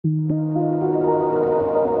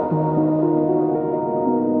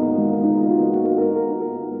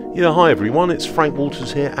Yeah, hi everyone, it's Frank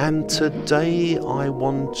Walters here, and today I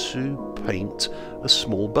want to paint a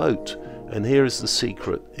small boat. And here is the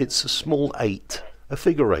secret. It's a small 8, a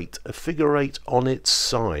figure 8 on its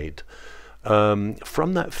side.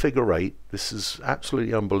 From that figure 8, this is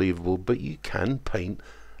absolutely unbelievable, but you can paint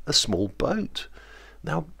a small boat.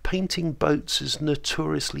 Now, painting boats is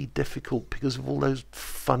notoriously difficult because of all those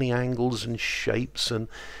funny angles and shapes, and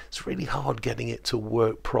it's really hard getting it to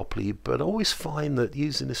work properly. But I always find that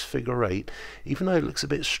using this figure 8, even though it looks a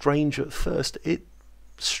bit strange at first, it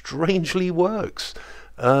strangely works.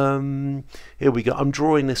 Here we go. I'm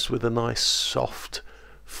drawing this with a nice soft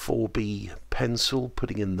 4B pencil,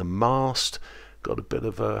 putting in the mast. Got a bit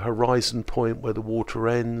of a horizon point where the water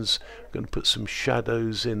ends. I'm going to put some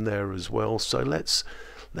shadows in there as well. So let's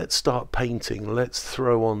start painting. Let's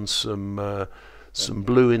throw on some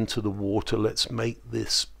blue into the water. Let's make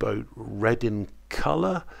this boat red in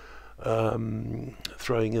colour.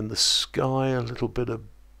 Throwing in the sky, a little bit of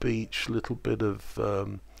beach, a little bit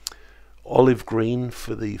of olive green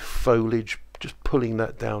for the foliage. Just pulling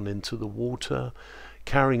that down into the water.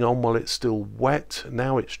 Carrying on while it's still wet.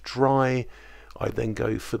 Now it's dry. I then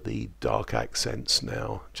go for the dark accents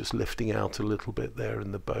now, just lifting out a little bit there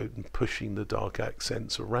in the boat and pushing the dark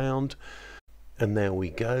accents around. And there we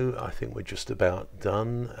go. I think we're just about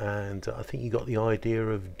done, and I think you got the idea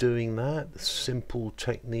of doing that. Simple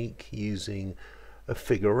technique using a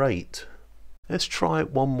figure 8. Let's try it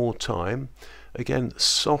one more time. Again,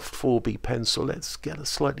 soft 4B pencil. Let's get a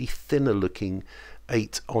slightly thinner looking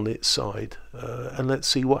 8 on its side, and let's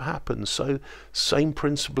see what happens. So same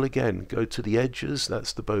principle again, go to the edges,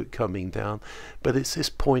 that's the boat coming down, but it's this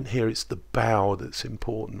point here, it's the bow that's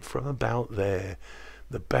important. From about there,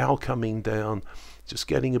 the bow coming down, just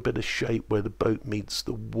getting a bit of shape where the boat meets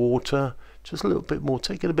the water, just a little bit more,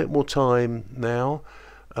 taking a bit more time now.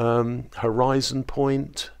 Horizon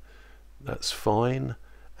point, that's fine,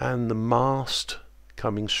 and the mast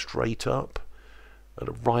coming straight up at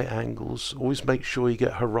right angles. Always make sure you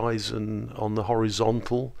get horizon on the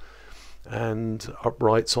horizontal and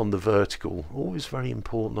uprights on the vertical. Always very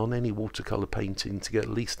important on any watercolor painting to get at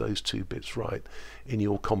least those two bits right in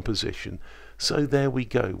your composition. So there we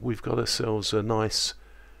go, we've got ourselves a nice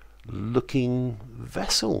looking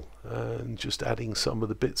vessel, and just adding some of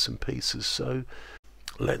the bits and pieces. So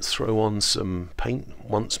let's throw on some paint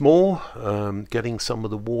once more, getting some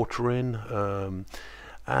of the water in,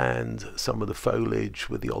 and some of the foliage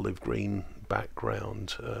with the olive green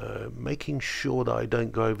background, making sure that I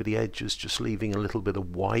don't go over the edges, just leaving a little bit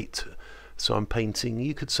of white. So I'm painting,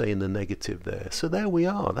 you could say, in the negative there. So there we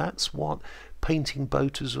are. That's what painting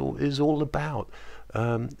boat is all about.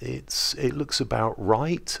 It looks about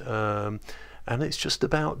right, and it's just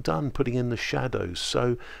about done putting in the shadows.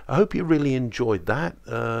 So I hope you really enjoyed that.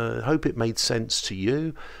 I hope it made sense to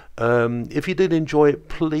you. If you did enjoy it,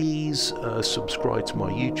 please subscribe to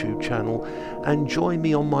my YouTube channel and join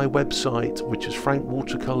me on my website, which is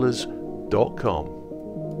frankwatercolours.com.